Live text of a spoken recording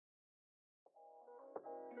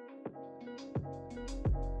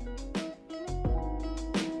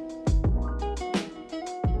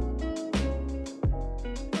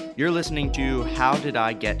You're listening to How Did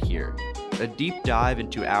I Get Here? A deep dive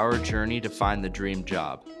into our journey to find the dream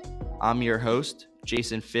job. I'm your host,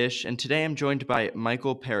 Jason Fish, and today I'm joined by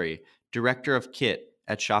Michael Perry, Director of Kit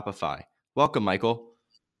at Shopify. Welcome, Michael.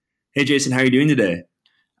 Hey, Jason, how are you doing today?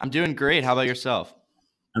 I'm doing great. How about yourself?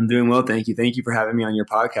 I'm doing well, thank you. Thank you for having me on your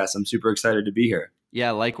podcast. I'm super excited to be here.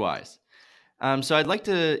 Yeah, likewise. So I'd like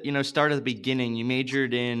to, start at the beginning. You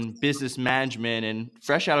majored in business management, and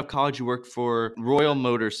fresh out of college, you worked for Royal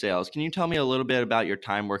Motor Sales. Can you tell me a little bit about your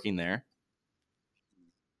time working there?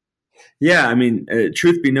 Yeah,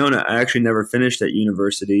 truth be known, I actually never finished at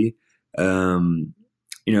university. It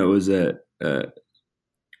was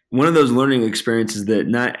one of those learning experiences that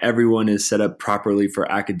not everyone is set up properly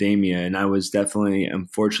for academia, and I was definitely,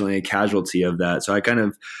 unfortunately, a casualty of that. So I kind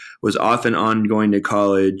of was off and on going to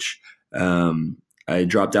college. I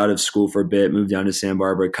dropped out of school for a bit, moved down to Santa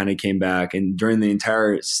Barbara, kind of came back. And during the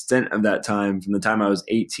entire stint of that time, from the time I was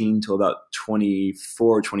 18 till about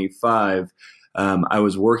 24, 25, I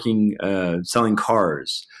was working, selling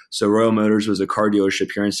cars. So Royal Motors was a car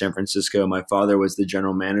dealership here in San Francisco. My father was the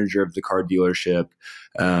general manager of the car dealership.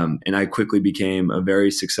 And I quickly became a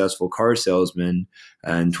very successful car salesman.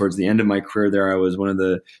 And towards the end of my career there, I was one of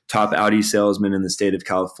the top Audi salesmen in the state of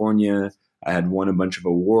California. I had won a bunch of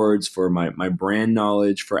awards for my brand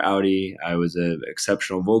knowledge for Audi. I was an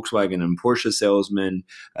exceptional Volkswagen and Porsche salesman.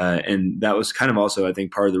 And that was kind of also, I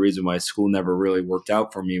think, part of the reason why school never really worked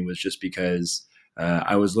out for me, was just because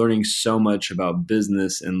I was learning so much about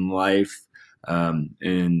business and life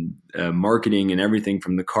and marketing and everything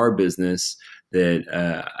from the car business that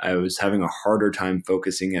I was having a harder time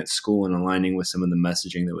focusing at school and aligning with some of the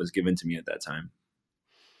messaging that was given to me at that time.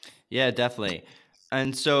 Yeah, definitely.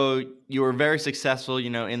 And so you were very successful,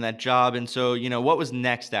 in that job. And so, what was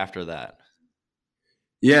next after that?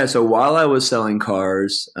 Yeah. So while I was selling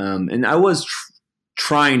cars, and I was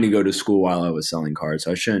trying to go to school while I was selling cars,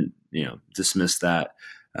 so I shouldn't, dismiss that.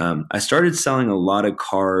 I started selling a lot of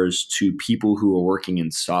cars to people who were working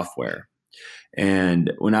in software.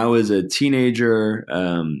 And when I was a teenager,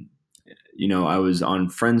 I was on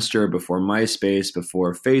Friendster before MySpace,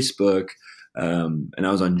 before Facebook. And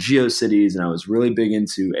I was on GeoCities, and I was really big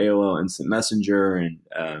into AOL Instant Messenger. And,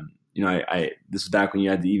 this is back when you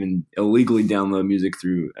had to even illegally download music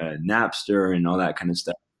through Napster and all that kind of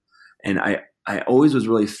stuff. And I always was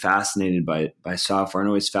really fascinated by software, and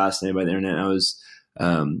always fascinated by the internet. And I was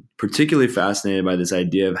particularly fascinated by this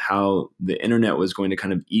idea of how the internet was going to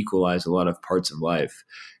kind of equalize a lot of parts of life.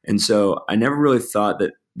 And so I never really thought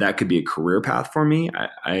that could be a career path for me.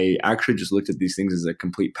 I actually just looked at these things as a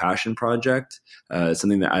complete passion project,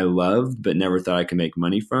 something that I loved, but never thought I could make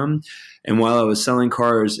money from. And while I was selling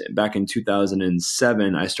cars back in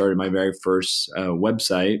 2007, I started my very first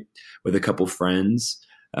website with a couple friends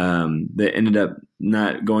that ended up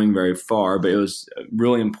not going very far, but it was a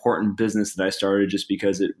really important business that I started just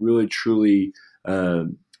because it really, truly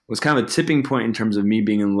was kind of a tipping point in terms of me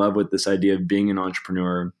being in love with this idea of being an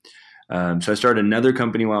entrepreneur. So I started another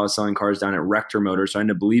company while I was selling cars down at Rector Motors. So I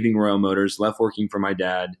ended up leaving Royal Motors, left working for my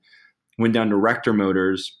dad, went down to Rector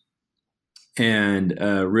Motors, and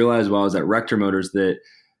realized while I was at Rector Motors that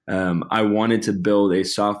I wanted to build a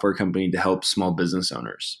software company to help small business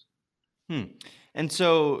owners. And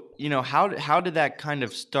so, how did that kind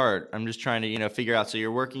of start? I'm just trying to, figure out. So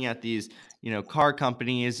you're working at these, car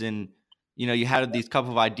companies, and, you had these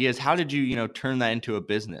couple of ideas. How did you, turn that into a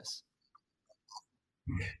business?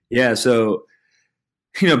 Yeah. So,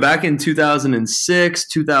 back in 2006,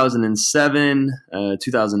 2007,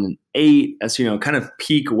 2008, that's, kind of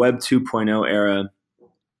peak Web 2.0 era.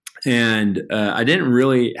 And I didn't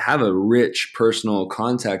really have a rich personal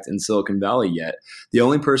contact in Silicon Valley yet. The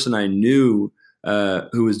only person I knew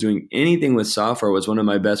who was doing anything with software was one of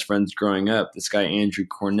my best friends growing up, this guy, Andrew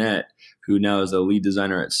Cornett, who now is a lead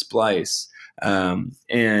designer at Splice.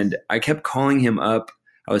 And I kept calling him up.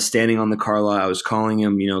 I was standing on the car lot. I was calling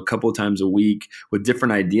him, a couple of times a week with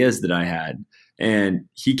different ideas that I had. And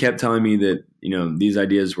he kept telling me that, these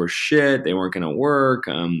ideas were shit. They weren't going to work,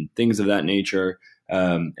 things of that nature.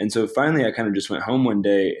 And so finally, I kind of just went home one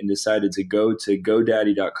day and decided to go to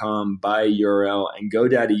GoDaddy.com, buy a URL. And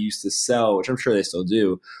GoDaddy used to sell, which I'm sure they still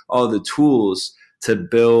do, all the tools to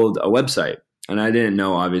build a website. And I didn't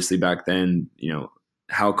know, obviously, back then,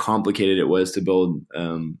 how complicated it was to build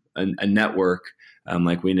a network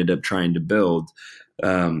like we ended up trying to build.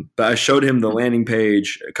 But I showed him the landing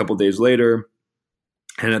page a couple of days later.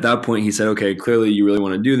 And at that point, he said, okay, clearly you really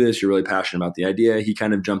want to do this. You're really passionate about the idea. He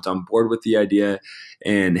kind of jumped on board with the idea.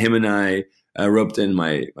 And him and I I roped in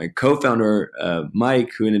my co-founder,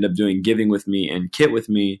 Mike, who ended up doing Giving with me and Kit with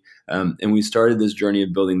me. And we started this journey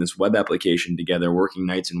of building this web application together, working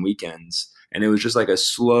nights and weekends. And it was just like a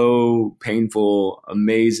slow, painful,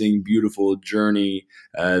 amazing, beautiful journey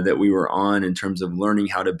that we were on in terms of learning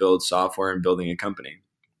how to build software and building a company.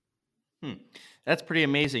 That's pretty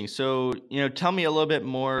amazing. So, tell me a little bit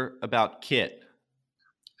more about Kit.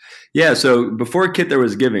 Yeah, so before Kit, there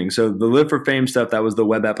was Giving. So the Live for Fame stuff, that was the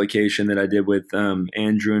web application that I did with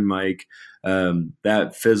Andrew and Mike.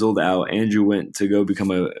 That fizzled out. Andrew went to go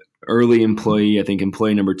become a early employee, I think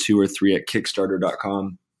employee number 2 or 3 at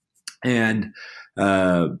Kickstarter.com. And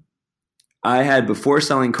I had, before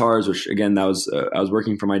selling cars, which again, that was I was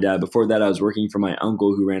working for my dad. Before that, I was working for my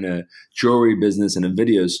uncle who ran a jewelry business and a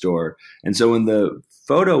video store. And so when the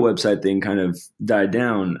photo website thing kind of died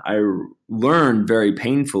down, I learned very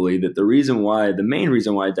painfully that the main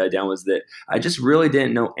reason why it died down was that I just really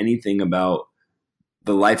didn't know anything about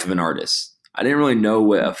the life of an artist. I didn't really know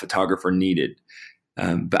what a photographer needed.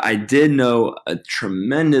 But I did know a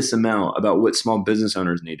tremendous amount about what small business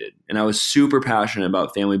owners needed. And I was super passionate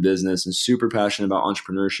about family business and super passionate about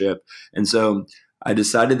entrepreneurship. And so I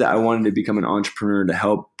decided that I wanted to become an entrepreneur to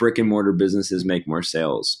help brick and mortar businesses make more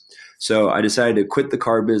sales. So I decided to quit the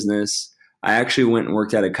car business. I actually went and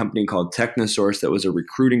worked at a company called Technosource that was a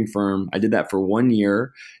recruiting firm. I did that for 1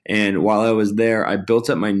 year. And while I was there, I built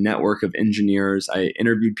up my network of engineers. I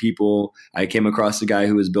interviewed people. I came across a guy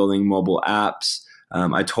who was building mobile apps.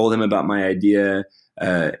 I told him about my idea,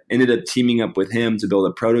 ended up teaming up with him to build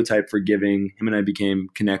a prototype for Giving. Him and I became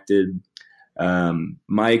connected.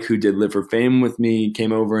 Mike, who did Live for Fame with me,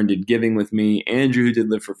 came over and did Giving with me. Andrew, who did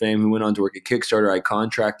Live for Fame, who went on to work at Kickstarter, I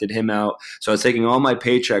contracted him out. So I was taking all my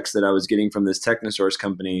paychecks that I was getting from this Technosource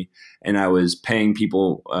company, and I was paying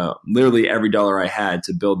people literally every dollar I had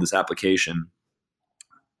to build this application.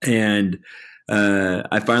 And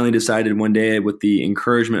I finally decided one day, with the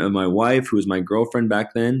encouragement of my wife, who was my girlfriend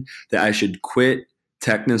back then, that I should quit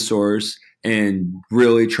Technosource and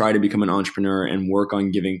really try to become an entrepreneur and work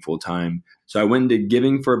on Giving full time. So I went into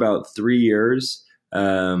Giving for about 3 years,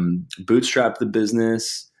 bootstrapped the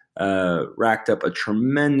business, racked up a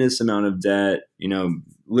tremendous amount of debt,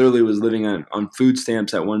 literally was living on food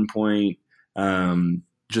stamps at one point,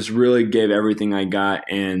 just really gave everything I got,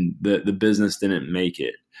 and the business didn't make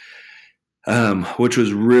it. Which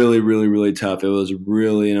was really, really, really tough. It was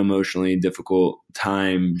really an emotionally difficult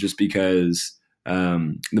time just because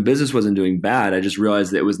the business wasn't doing bad. I just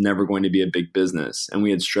realized that it was never going to be a big business. And we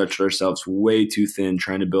had stretched ourselves way too thin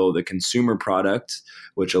trying to build a consumer product,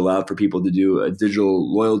 which allowed for people to do a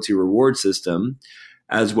digital loyalty reward system,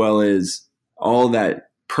 as well as all that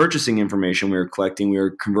purchasing information we were collecting, we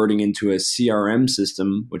were converting into a CRM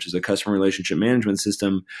system, which is a customer relationship management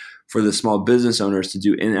system for the small business owners to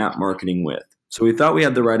do in-app marketing with. So we thought we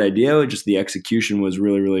had the right idea, just the execution was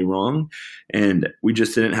really, really wrong. And we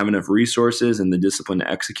just didn't have enough resources and the discipline to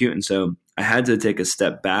execute. And so I had to take a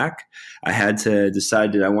step back. I had to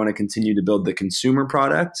decide, did I want to continue to build the consumer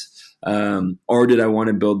product or did I want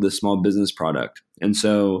to build the small business product? And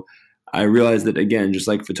so I realized that, again, just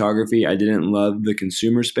like photography, I didn't love the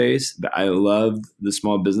consumer space, but I loved the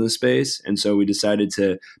small business space. And so we decided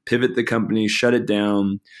to pivot the company, shut it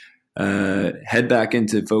down, head back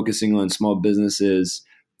into focusing on small businesses.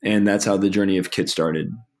 And that's how the journey of Kit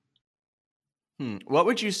started. What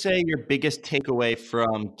would you say your biggest takeaway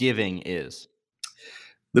from Giving is?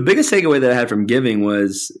 The biggest takeaway that I had from Giving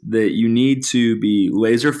was that you need to be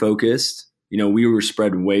laser focused. We were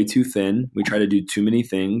spread way too thin. We tried to do too many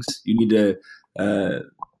things. You need to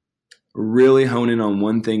really hone in on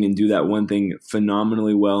one thing and do that one thing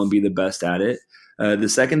phenomenally well and be the best at it. The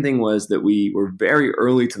second thing was that we were very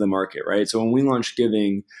early to the market, right? So when we launched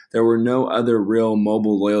Giving, there were no other real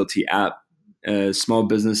mobile loyalty app, small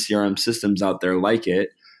business CRM systems out there like it.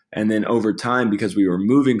 And then over time, because we were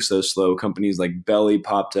moving so slow, companies like Belly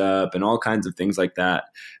popped up and all kinds of things like that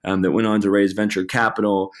that went on to raise venture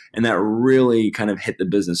capital. And that really kind of hit the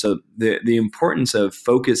business. So the importance of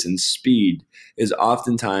focus and speed is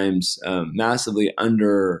oftentimes massively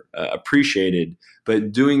under appreciated,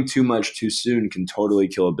 but doing too much too soon can totally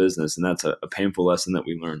kill a business. And that's a painful lesson that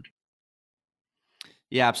we learned.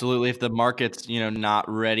 Yeah, absolutely. If the market's, not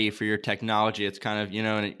ready for your technology, it's kind of,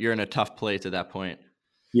 you're in a tough place at that point.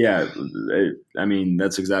 Yeah, I mean,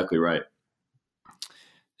 that's exactly right.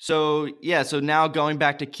 So now going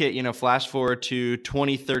back to Kit, flash forward to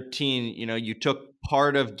 2013, you took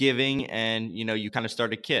part of Giving and, you kind of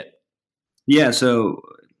started Kit. Yeah, so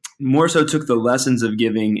more so took the lessons of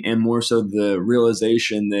Giving and more so the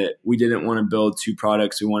realization that we didn't want to build two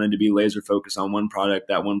products. We wanted to be laser focused on one product,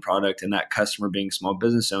 and that customer being small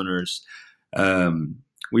business owners.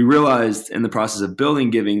 we realized in the process of building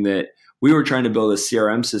Giving that we were trying to build a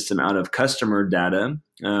CRM system out of customer data.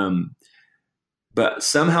 But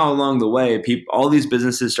somehow along the way, all these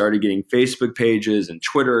businesses started getting Facebook pages and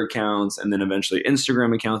Twitter accounts, and then eventually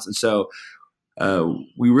Instagram accounts. And so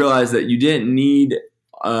we realized that you didn't need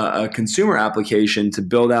a consumer application to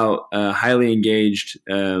build out highly engaged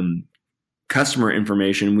customer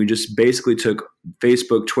information. We just basically took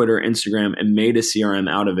Facebook, Twitter, Instagram, and made a CRM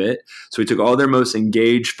out of it. So we took all their most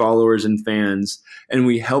engaged followers and fans, and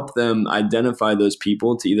we helped them identify those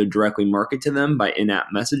people to either directly market to them by in-app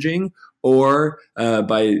messaging or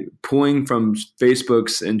by pulling from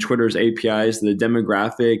Facebook's and Twitter's APIs the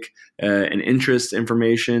demographic and interest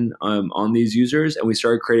information on these users. And we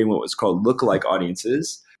started creating what was called lookalike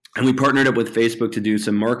audiences. And we partnered up with Facebook to do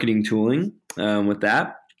some marketing tooling with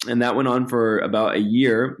that. And that went on for about a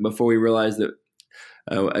year before we realized that,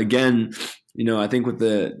 again, I think with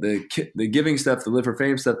the Giving stuff, the Live for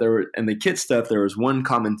Fame stuff, and the Kit stuff, there was one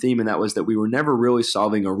common theme, and that was that we were never really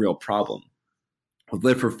solving a real problem. With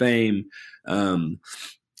Live for Fame,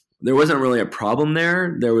 there wasn't really a problem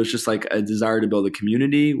there. There was just like a desire to build a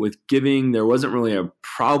community. With Giving, there wasn't really a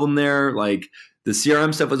problem there. Like the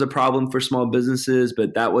CRM stuff was a problem for small businesses,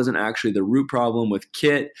 but that wasn't actually the root problem. With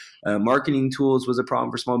Kit, marketing tools was a problem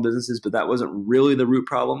for small businesses, but that wasn't really the root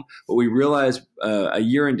problem. What we realized a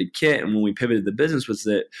year into Kit and when we pivoted the business was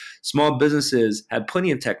that small businesses had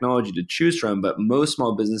plenty of technology to choose from, but most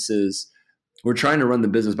small businesses were trying to run the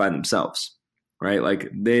business by themselves. Right? Like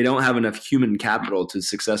they don't have enough human capital to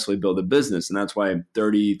successfully build a business. And that's why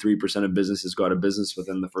 33% of businesses go out of business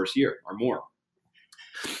within the first year or more.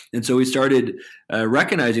 And so we started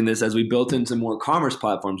recognizing this as we built into more commerce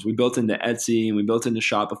platforms. We built into Etsy and we built into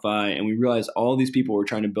Shopify, and we realized all these people were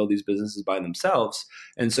trying to build these businesses by themselves.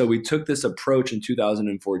 And so we took this approach in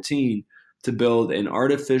 2014 to build an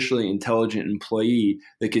artificially intelligent employee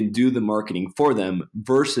that can do the marketing for them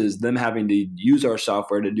versus them having to use our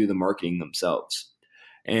software to do the marketing themselves.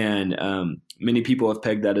 And many people have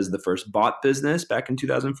pegged that as the first bot business back in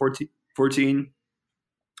 2014.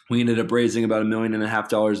 We ended up raising about $1.5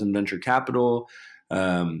 million in venture capital.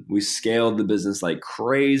 We scaled the business like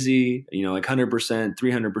crazy, like 100%,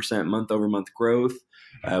 300% month over month growth.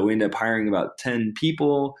 We ended up hiring about 10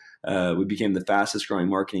 people. We became the fastest growing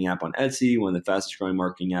marketing app on Etsy, one of the fastest growing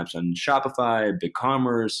marketing apps on Shopify,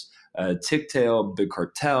 BigCommerce, Ticktail,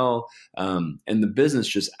 BigCartel, and the business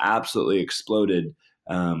just absolutely exploded,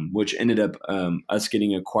 which ended up us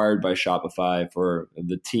getting acquired by Shopify for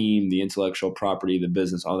the team, the intellectual property, the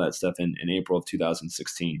business, all that stuff in April of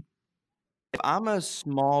 2016. If I'm a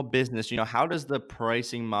small business, how does the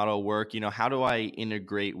pricing model work? How do I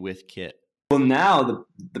integrate with Kit? Well, now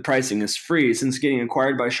the pricing is free. Since getting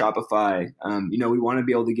acquired by Shopify, we want to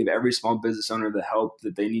be able to give every small business owner the help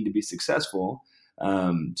that they need to be successful.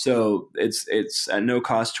 So it's at no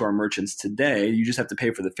cost to our merchants today. You just have to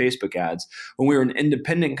pay for the Facebook ads. When we were an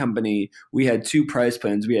independent company, we had two price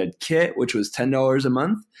plans. We had Kit, which was $10 a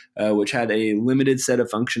month, which had a limited set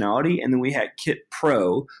of functionality. And then we had Kit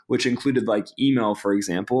Pro, which included like email, for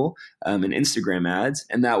example, and Instagram ads.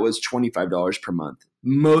 And that was $25 per month.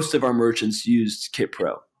 Most of our merchants used Kit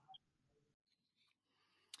Pro.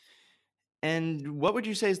 And what would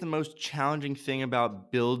you say is the most challenging thing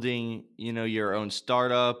about building, your own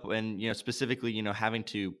startup and, specifically, having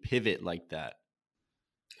to pivot like that?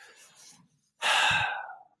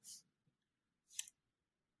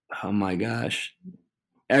 Oh my gosh.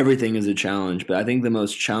 Everything is a challenge, but I think the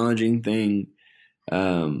most challenging thing,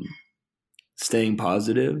 staying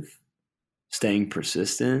positive, staying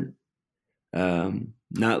persistent,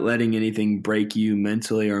 not letting anything break you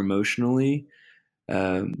mentally or emotionally,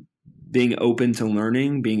 being open to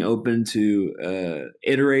learning, being open to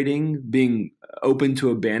iterating, being open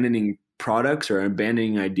to abandoning products or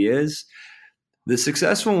abandoning ideas. The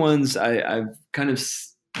successful ones I've kind of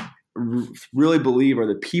really believe are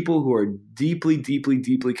the people who are deeply, deeply,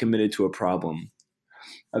 deeply committed to a problem,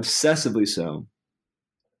 obsessively so.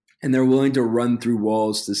 And they're willing to run through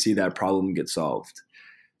walls to see that problem get solved.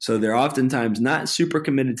 So they're oftentimes not super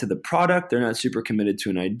committed to the product. They're not super committed to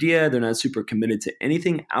an idea. They're not super committed to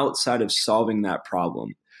anything outside of solving that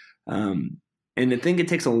problem. And I think it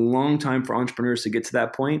takes a long time for entrepreneurs to get to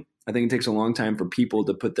that point. I think it takes a long time for people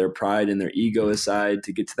to put their pride and their ego aside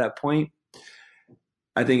to get to that point.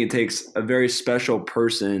 I think it takes a very special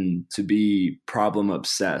person to be problem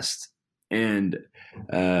obsessed. And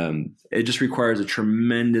it just requires a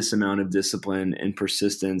tremendous amount of discipline and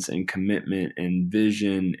persistence and commitment and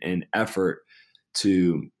vision and effort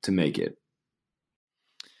to make it.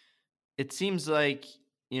 It seems like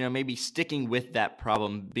maybe sticking with that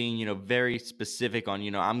problem, being, very specific on,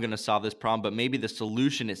 I'm going to solve this problem, but maybe the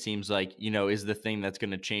solution, it seems like, is the thing that's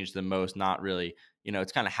going to change the most, not really,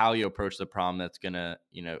 it's kind of how you approach the problem that's going to,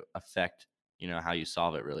 affect, how you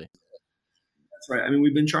solve it really. That's right. I mean,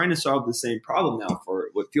 we've been trying to solve the same problem now for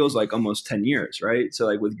what feels like almost 10 years, right? So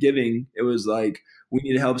like with giving, it was like, we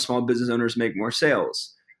need to help small business owners make more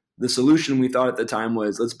sales. The solution we thought at the time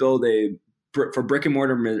was, let's build for brick and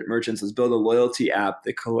mortar merchants, let's build a loyalty app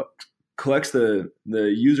that collects the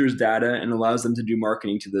user's data and allows them to do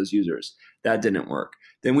marketing to those users. That didn't work.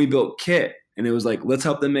 Then we built Kit, and it was like, let's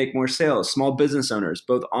help them make more sales, small business owners,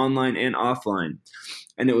 both online and offline.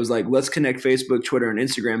 And it was like, let's connect Facebook, Twitter, and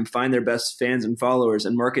Instagram, find their best fans and followers,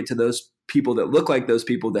 and market to those people that look like those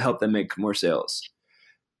people to help them make more sales.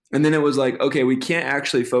 And then it was like, okay, we can't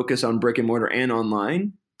actually focus on brick and mortar and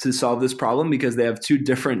online to solve this problem because they have two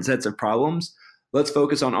different sets of problems. Let's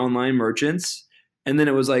focus on online merchants. And then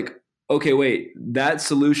it was like, okay, wait, that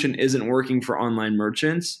solution isn't working for online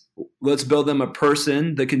merchants. Let's build them a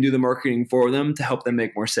person that can do the marketing for them to help them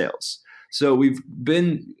make more sales. So we've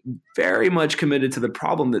been very much committed to the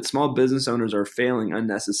problem that small business owners are failing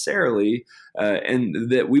unnecessarily, and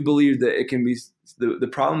that we believe that it can be the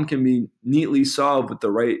problem can be neatly solved with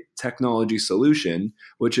the right technology solution,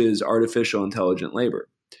 which is artificial intelligent labor.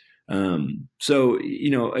 So,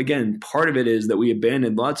 again, part of it is that we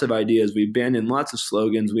abandoned lots of ideas. We abandoned lots of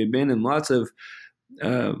slogans. We abandoned lots of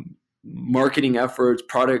marketing efforts,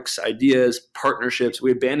 products, ideas, partnerships.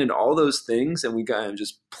 We abandoned all those things and we kind of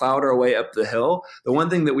just plowed our way up the hill. The one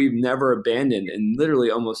thing that we've never abandoned in literally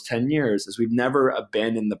almost 10 years is we've never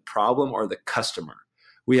abandoned the problem or the customer.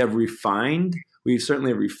 We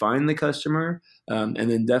certainly refined the customer, and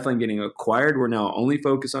then definitely getting acquired. We're now only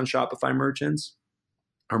focused on Shopify merchants.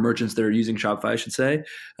 Or merchants that are using Shopify, I should say.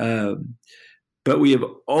 But we have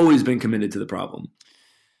always been committed to the problem.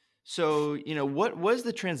 So, what was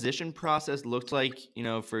the transition process looked like,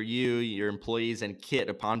 for you, your employees, and Kit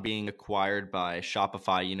upon being acquired by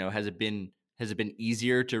Shopify? Has it been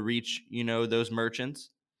easier to reach, those merchants?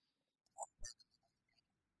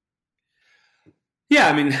 Yeah,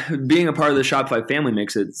 I mean, being a part of the Shopify family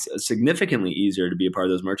makes it significantly easier to be a part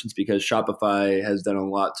of those merchants because Shopify has done a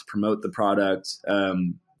lot to promote the product,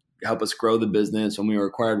 help us grow the business. When we were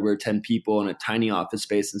acquired, we were 10 people in a tiny office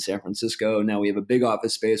space in San Francisco. Now we have a big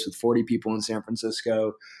office space with 40 people in San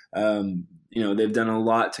Francisco. They've done a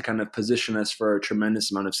lot to kind of position us for a tremendous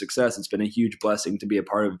amount of success. It's been a huge blessing to be a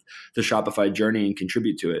part of the Shopify journey and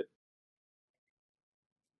contribute to it.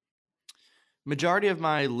 Majority of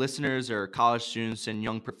my listeners are college students and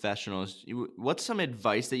young professionals. What's some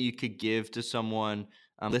advice that you could give to someone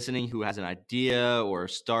listening who has an idea or a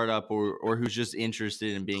startup or who's just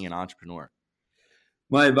interested in being an entrepreneur?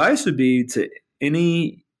 My advice would be to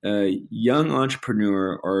any young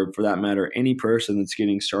entrepreneur, or for that matter, any person that's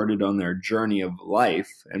getting started on their journey of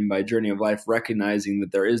life, and by journey of life, recognizing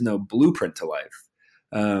that there is no blueprint to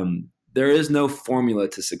life. There is no formula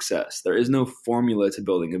to success. There is no formula to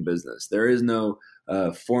building a business. There is no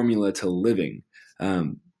formula to living.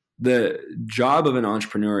 The job of an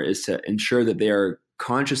entrepreneur is to ensure that they are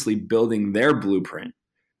consciously building their blueprint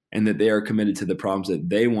and that they are committed to the problems that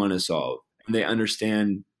they want to solve. And they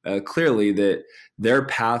understand clearly that their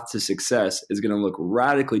path to success is going to look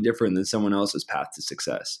radically different than someone else's path to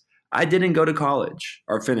success. I didn't go to college,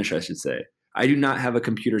 or finish, I should say. I do not have a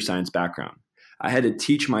computer science background. I had to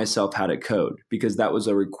teach myself how to code because that was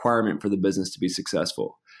a requirement for the business to be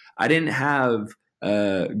successful. I didn't have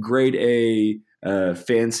grade A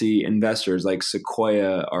fancy investors like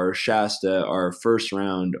Sequoia or Shasta or First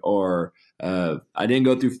Round, or I didn't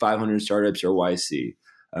go through 500 startups or YC.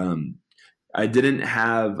 I didn't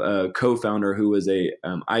have a co-founder who was a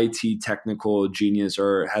IT technical genius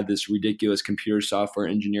or had this ridiculous computer software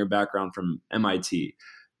engineer background from MIT.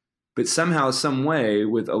 But somehow, some way,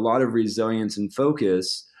 with a lot of resilience and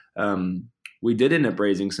focus, we did end up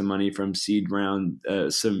raising some money from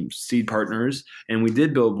some seed partners, and we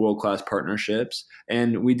did build world-class partnerships,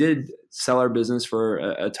 and we did sell our business for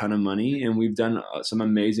a ton of money, and we've done some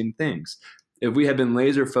amazing things. If we had been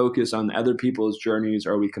laser focused on other people's journeys,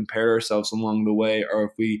 or we compared ourselves along the way, or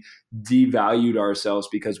if we devalued ourselves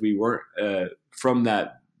because we weren't from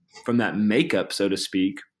that makeup, so to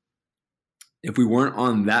speak, if we weren't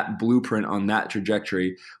on that blueprint, on that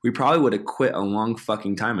trajectory, we probably would have quit a long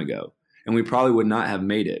fucking time ago, and we probably would not have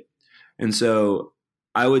made it. And so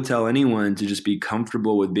I would tell anyone to just be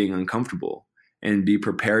comfortable with being uncomfortable and be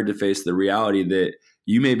prepared to face the reality that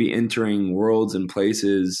you may be entering worlds and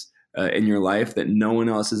places in your life that no one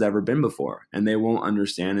else has ever been before, and they won't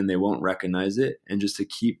understand and they won't recognize it, and just to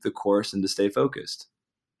keep the course and to stay focused.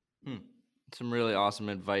 Some really awesome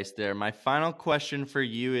advice there. My final question for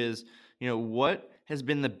you is, what has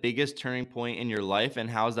been the biggest turning point in your life and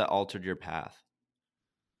how has that altered your path?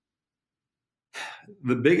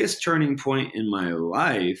 The biggest turning point in my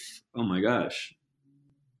life, oh my gosh.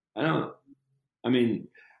 I don't, I mean,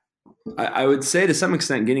 I would say to some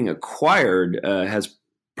extent getting acquired has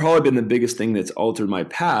probably been the biggest thing that's altered my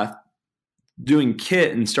path. Doing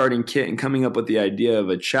Kit and starting Kit and coming up with the idea of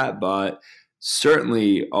a chatbot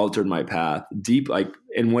certainly altered my path deep, like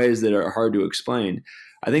in ways that are hard to explain.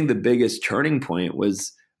 I think the biggest turning point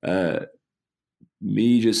was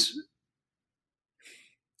me just.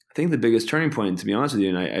 I think the biggest turning point, to be honest with you,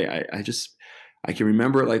 and I can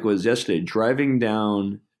remember it like it was yesterday, driving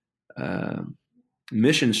down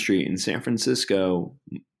Mission Street in San Francisco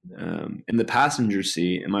in the passenger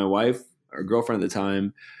seat, and my wife, our girlfriend at the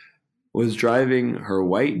time, was driving her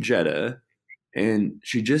white Jetta, and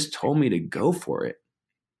she just told me to go for it,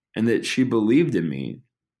 and that she believed in me,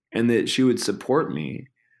 and that she would support me.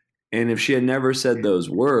 And if she had never said those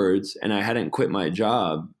words and I hadn't quit my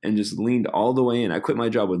job and just leaned all the way in, I quit my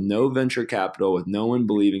job with no venture capital, with no one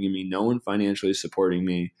believing in me, no one financially supporting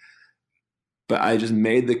me. But I just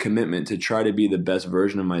made the commitment to try to be the best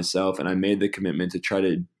version of myself. And I made the commitment to try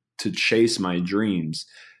to chase my dreams.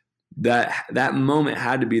 That moment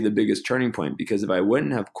had to be the biggest turning point, because if I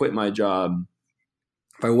wouldn't have quit my job,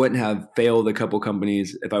 if I wouldn't have failed a couple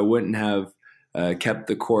companies, if I wouldn't have kept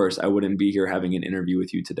the course, I wouldn't be here having an interview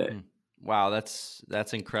with you today. Wow, that's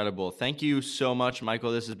incredible. Thank you so much,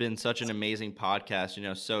 Michael. This has been such an amazing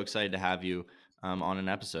podcast. So excited to have you on an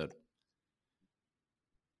episode.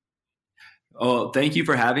 Oh, thank you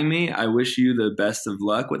for having me. I wish you the best of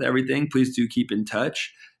luck with everything. Please do keep in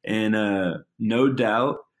touch. And no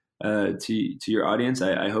doubt to your audience,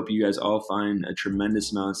 I hope you guys all find a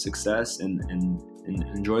tremendous amount of success and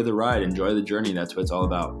enjoy the ride, enjoy the journey. That's what it's all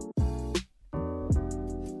about.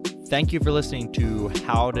 Thank you for listening to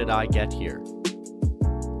How Did I Get Here?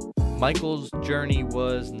 Michael's journey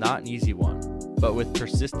was not an easy one, but with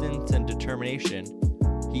persistence and determination,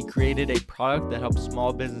 he created a product that helps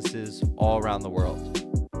small businesses all around the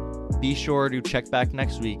world. Be sure to check back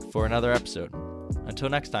next week for another episode. Until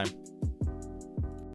next time.